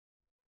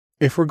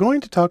If we're going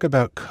to talk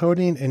about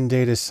coding in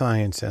data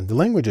science and the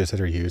languages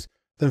that are used,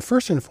 then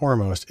first and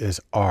foremost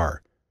is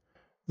R.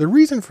 The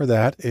reason for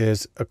that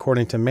is,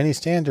 according to many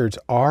standards,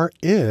 R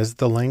is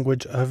the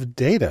language of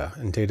data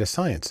and data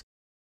science.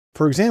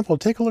 For example,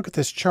 take a look at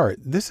this chart.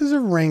 This is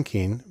a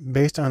ranking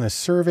based on a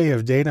survey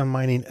of data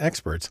mining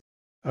experts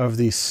of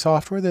the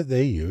software that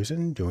they use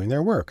in doing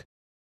their work.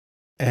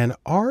 And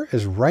R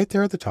is right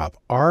there at the top.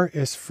 R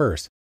is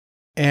first.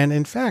 And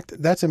in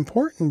fact, that's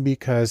important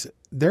because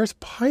there's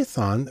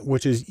Python,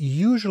 which is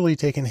usually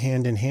taken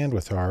hand in hand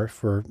with R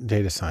for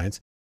data science,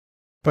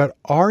 but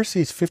R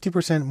sees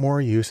 50% more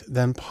use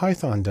than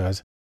Python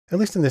does, at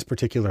least in this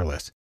particular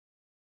list.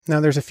 Now,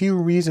 there's a few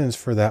reasons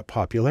for that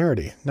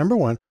popularity. Number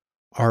one,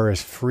 R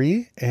is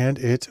free and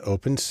it's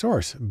open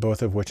source,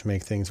 both of which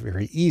make things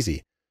very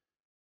easy.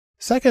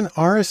 Second,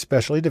 R is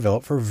specially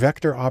developed for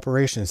vector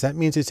operations. That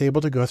means it's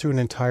able to go through an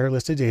entire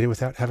list of data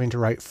without having to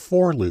write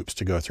for loops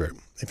to go through it.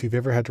 If you've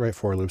ever had to write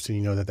for loops, then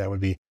you know that that would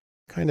be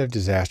kind of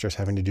disastrous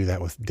having to do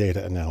that with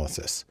data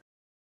analysis.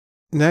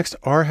 Next,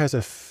 R has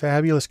a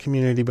fabulous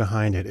community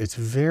behind it. It's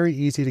very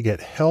easy to get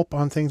help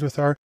on things with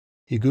R.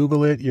 You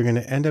Google it, you're going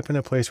to end up in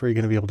a place where you're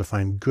going to be able to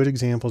find good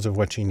examples of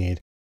what you need.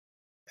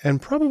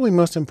 And probably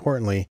most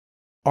importantly,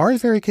 R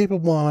is very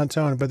capable on its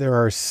own, but there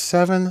are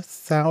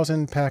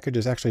 7,000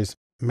 packages, actually it's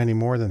many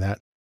more than that,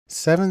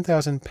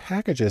 7,000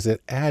 packages that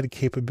add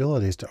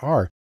capabilities to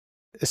R.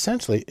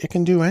 Essentially, it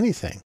can do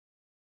anything.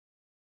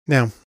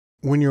 Now,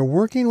 when you're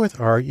working with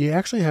R, you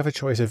actually have a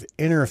choice of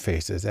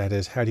interfaces. That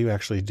is, how do you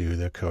actually do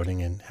the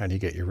coding and how do you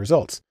get your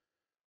results?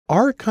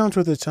 R comes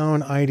with its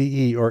own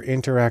IDE or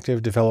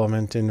interactive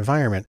development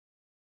environment.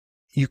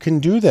 You can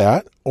do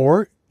that,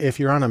 or if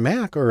you're on a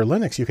Mac or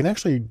Linux, you can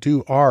actually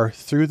do R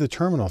through the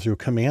terminal, through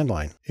command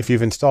line. If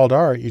you've installed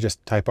R, you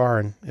just type R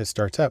and it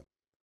starts up.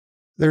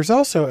 There's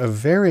also a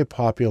very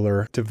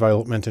popular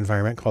development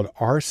environment called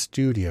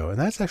RStudio, and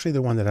that's actually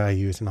the one that I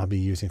use and I'll be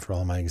using for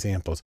all my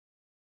examples.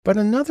 But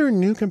another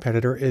new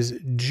competitor is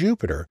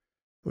Jupyter,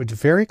 which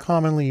is very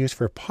commonly used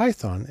for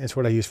Python. It's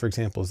what I use for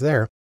examples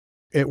there.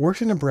 It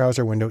works in a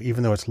browser window,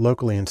 even though it's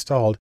locally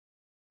installed.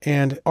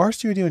 And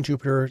RStudio and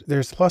Jupyter,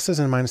 there's pluses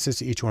and minuses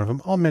to each one of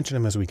them. I'll mention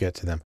them as we get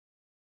to them.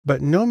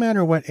 But no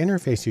matter what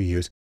interface you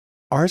use,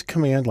 R's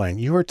command line,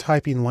 you are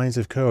typing lines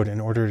of code in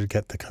order to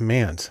get the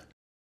commands.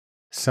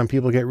 Some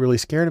people get really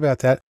scared about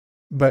that,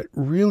 but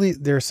really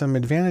there's some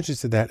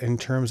advantages to that in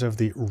terms of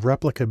the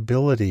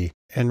replicability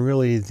and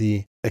really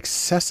the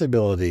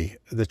accessibility,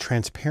 the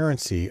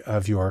transparency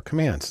of your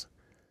commands.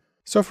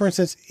 So for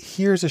instance,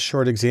 here's a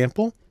short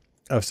example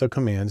of some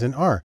commands in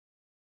R.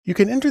 You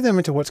can enter them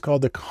into what's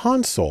called the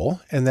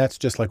console, and that's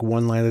just like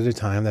one line at a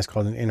time. That's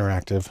called an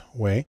interactive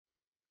way.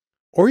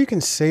 Or you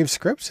can save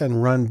scripts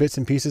and run bits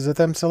and pieces of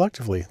them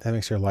selectively. That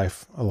makes your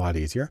life a lot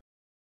easier.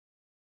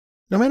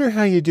 No matter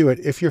how you do it,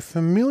 if you're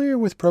familiar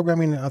with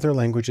programming in other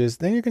languages,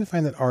 then you're going to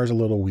find that R is a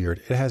little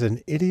weird. It has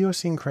an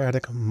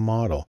idiosyncratic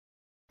model.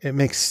 It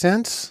makes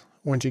sense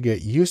once you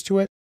get used to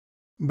it,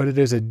 but it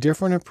is a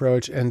different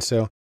approach, and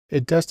so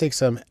it does take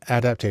some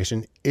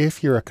adaptation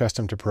if you're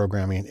accustomed to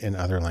programming in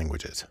other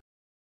languages.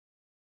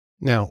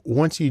 Now,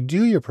 once you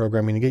do your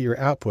programming and get your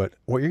output,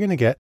 what you're going to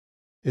get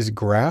is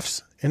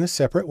graphs in a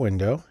separate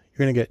window.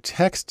 You're going to get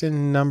text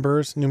and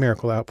numbers,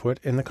 numerical output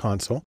in the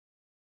console.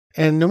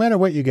 And no matter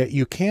what you get,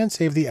 you can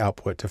save the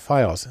output to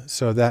files.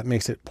 So that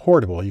makes it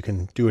portable. You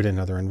can do it in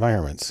other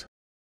environments.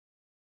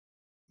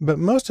 But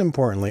most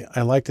importantly,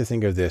 I like to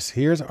think of this.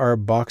 Here's our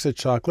box of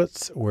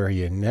chocolates where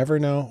you never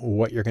know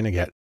what you're going to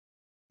get.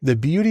 The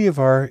beauty of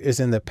R is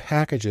in the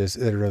packages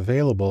that are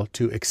available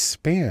to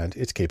expand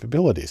its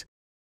capabilities.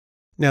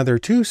 Now, there are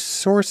two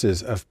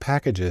sources of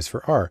packages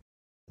for R.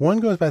 One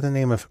goes by the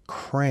name of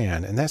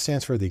CRAN, and that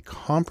stands for the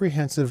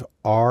Comprehensive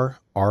R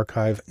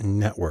Archive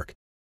Network.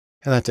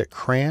 And that's at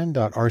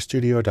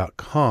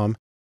cran.rstudio.com.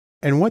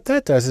 And what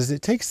that does is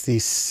it takes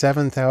these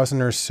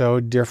 7,000 or so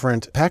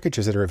different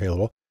packages that are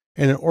available,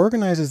 and it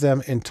organizes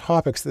them in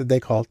topics that they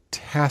call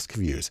task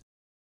views.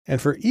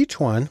 And for each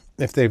one,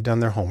 if they've done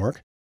their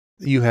homework,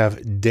 you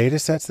have data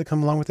sets that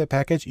come along with that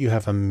package. You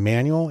have a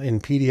manual in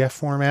PDF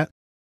format,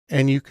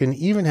 and you can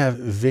even have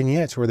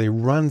vignettes where they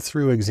run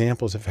through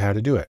examples of how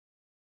to do it.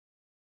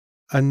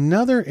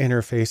 Another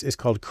interface is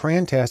called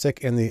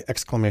Crantastic, and the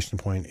exclamation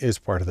point is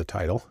part of the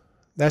title.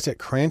 That's at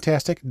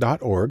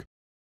crantastic.org.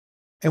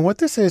 And what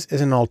this is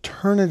an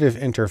alternative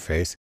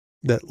interface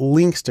that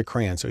links to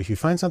CRAN. So if you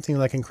find something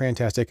like in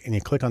Crantastic and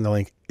you click on the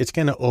link, it's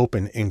going to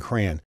open in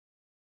CRAN.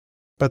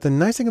 But the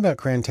nice thing about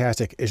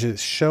Crantastic is it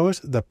shows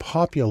the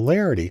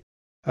popularity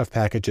of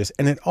packages,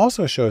 and it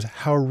also shows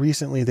how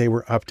recently they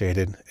were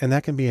updated. And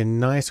that can be a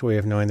nice way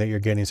of knowing that you're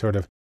getting sort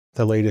of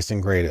the latest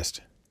and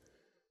greatest.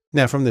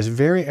 Now, from this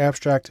very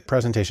abstract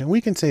presentation,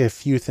 we can say a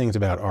few things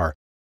about R.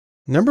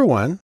 Number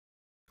one,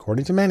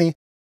 according to many,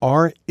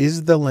 R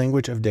is the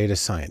language of data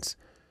science.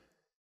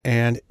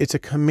 And it's a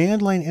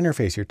command line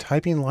interface. You're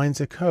typing lines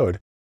of code.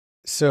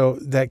 So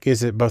that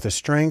gives it both a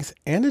strength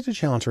and it's a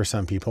challenge for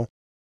some people.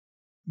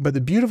 But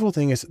the beautiful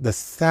thing is the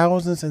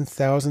thousands and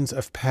thousands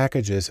of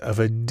packages of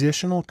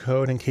additional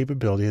code and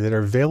capability that are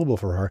available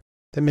for R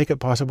that make it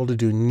possible to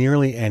do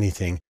nearly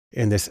anything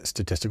in this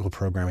statistical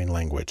programming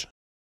language.